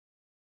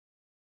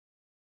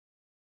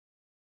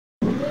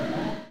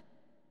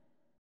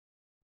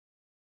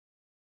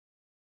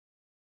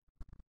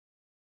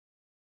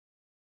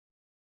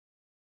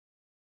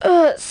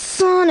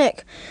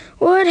Sonic,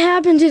 what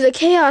happened to the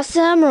Chaos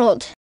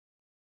Emerald?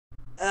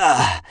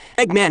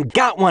 Eggman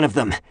got one of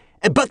them,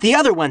 but the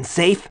other one's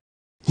safe.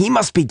 He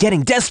must be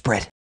getting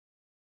desperate.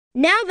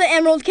 Now the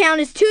Emerald count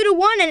is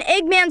 2-1 and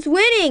Eggman's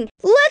winning.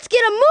 Let's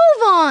get a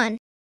move on!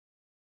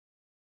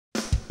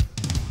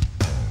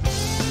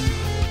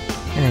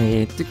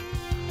 Hey,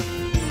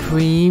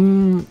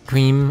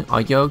 Cream,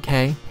 are you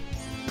okay?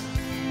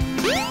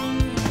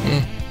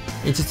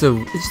 It's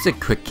just a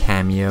quick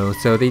cameo,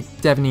 so they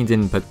definitely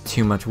didn't put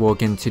too much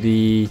work into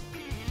the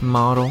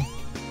model.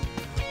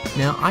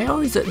 Now, I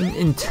always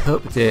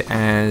interpret it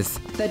as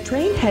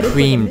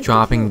Cream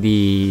dropping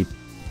the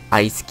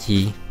ice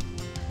key.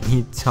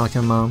 You talk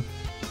to Mom.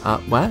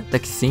 What? The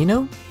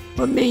casino?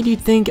 What made you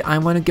think I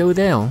want to go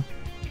there?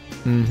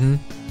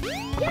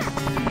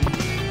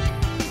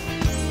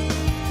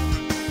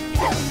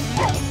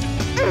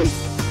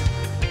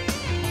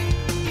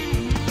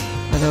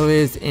 Although it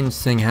is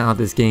interesting how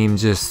this game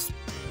just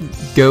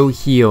go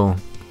heal.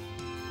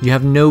 You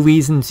have no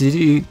reason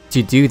to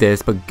do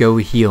this, but go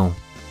heal.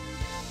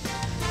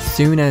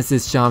 Soon as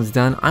this job's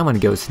done, I want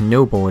to go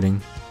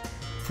snowboarding.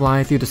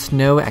 Fly through the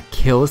snow at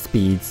kill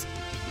speeds.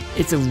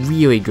 It's a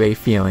really great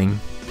feeling.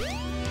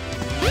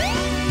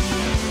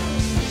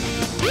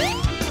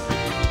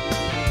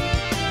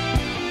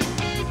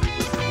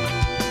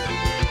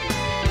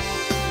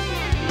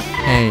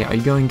 Hey, are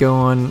you going to go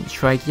on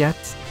strike yet?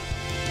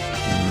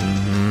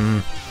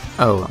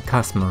 Oh, a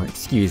customer,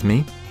 excuse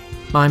me.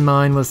 My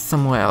mind was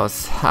somewhere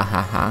else, ha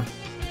ha ha.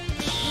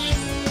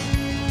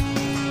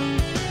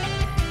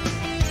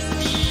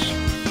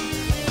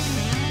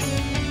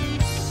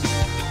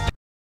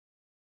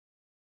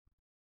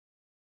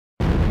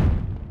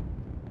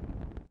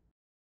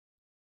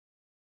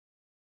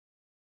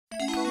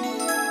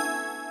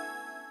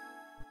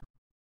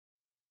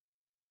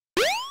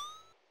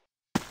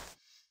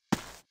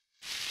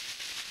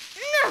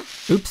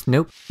 Oops,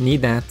 nope,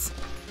 need that.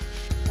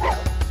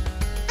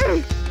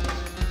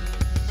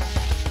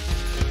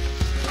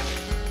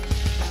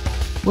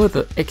 With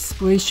the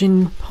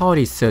exploration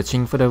party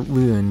searching for the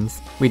ruins,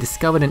 we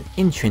discovered an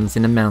entrance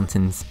in the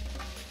mountains.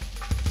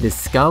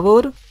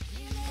 Discovered?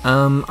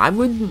 I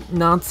would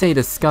not say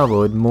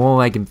discovered, more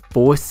like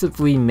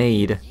forcibly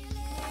made.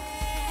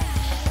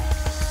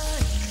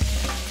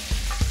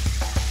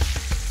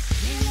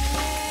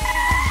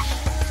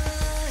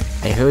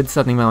 I heard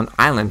something about an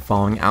island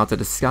falling out of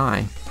the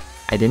sky.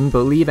 I didn't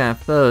believe at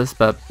first,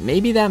 but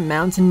maybe that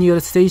mountain near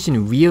the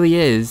station really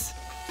is.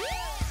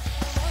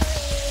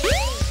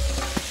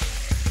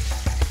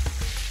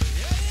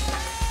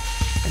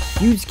 A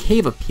huge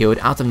cave appeared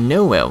out of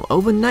nowhere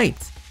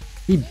overnight.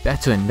 We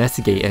better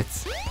investigate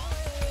it.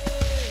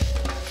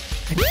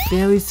 I'm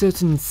fairly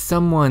certain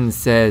someone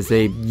says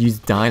they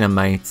used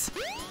dynamite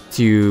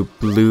to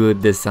blow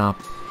this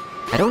up.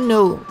 I don't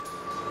know.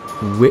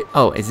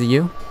 Oh, is it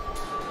you?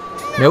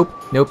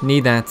 Nope,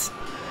 need that.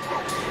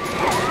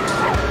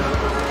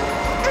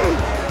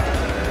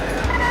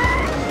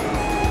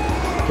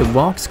 The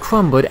rocks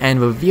crumbled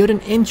and revealed an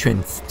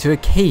entrance to a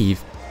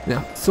cave.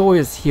 The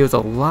soil here is a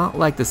lot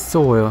like the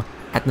soil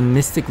at the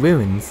Mystic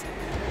Ruins.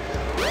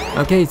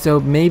 Okay, so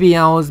maybe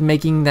I was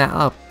making that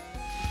up.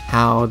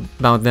 How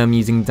about them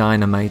using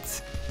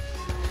dynamite?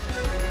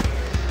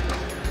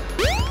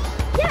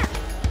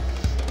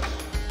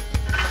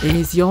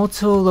 Is your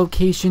tool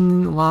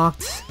location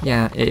locked?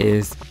 Yeah, it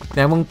is.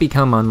 That won't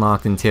become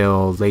unlocked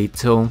until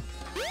later.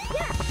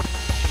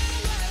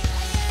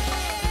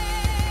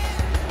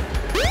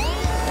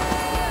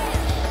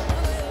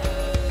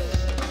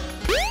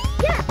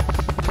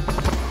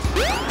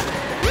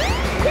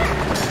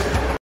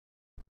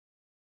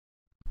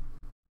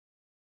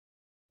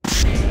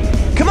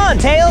 Come on,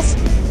 Tails!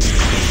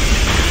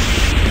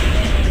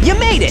 You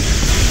made it!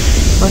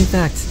 Fun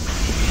fact,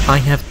 I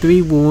have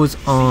 3 rules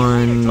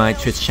on my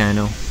Twitch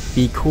channel.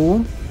 Be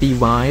cool, be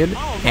wild,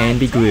 and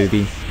be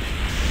groovy.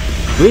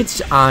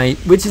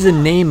 Which is the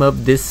name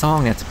of this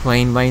song that's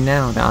playing right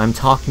now that I'm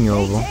talking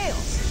over.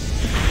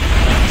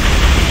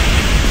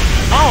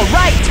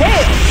 Alright,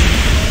 Tails!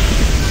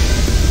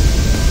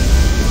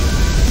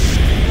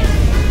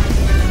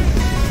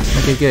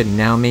 Okay, good.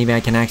 Now maybe I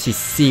can actually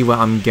see where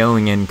I'm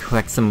going and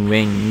collect some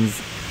rings.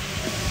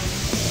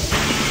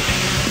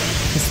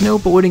 The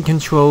snowboarding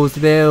controls,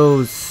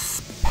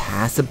 those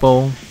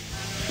passable.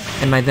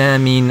 And by that I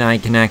mean I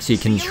can actually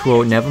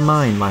control. Never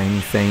mind what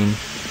I'm saying.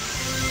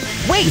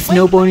 Wait! The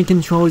snowboarding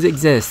controls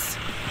exist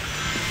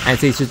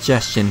as a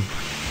suggestion.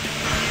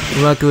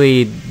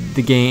 Luckily,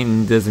 the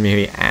game doesn't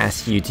really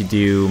ask you to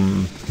do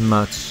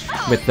much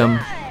with them.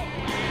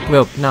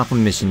 Well, not for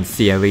Mission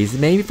C at least.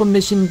 Maybe for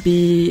Mission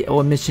B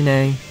or Mission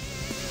A.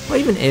 What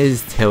even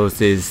is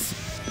Tails'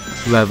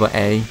 level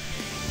A?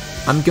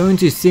 I'm going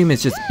to assume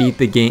it's just beat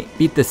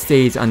the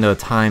stage under a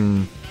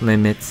time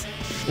limit,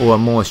 or a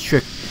more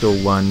stricter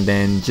one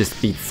than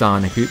just beat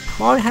Sonic, who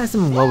probably has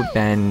some rubber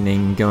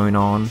banding going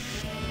on.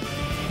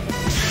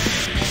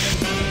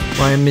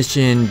 While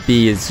Mission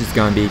B is just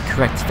gonna be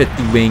collect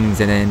 50 rings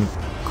and then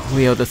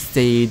clear the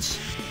stage,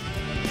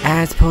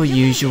 as per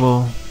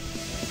usual.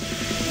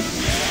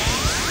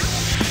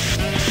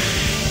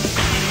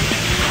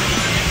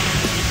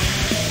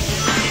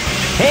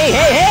 Hey,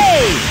 hey,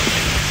 hey!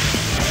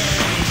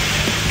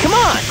 Come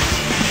on!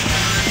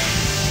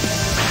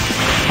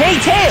 Hey,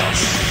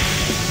 Tails!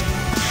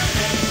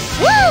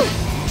 Woo!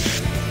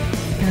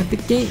 God, the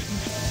game...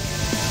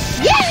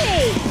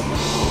 Yay!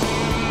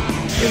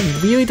 I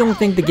really don't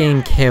think the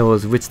game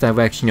cares which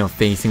direction you're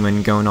facing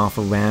when going off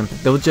a ramp.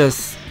 They'll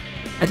just...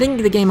 I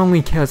think the game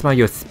only cares about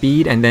your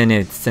speed and then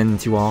it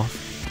sends you off.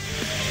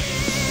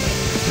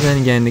 But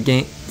then again, the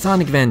game...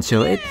 Sonic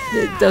Adventure, it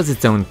does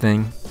its own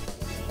thing.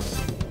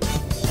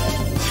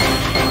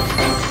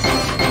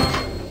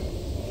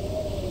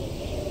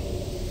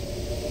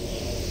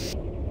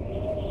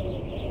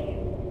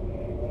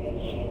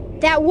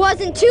 That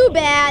wasn't too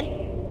bad.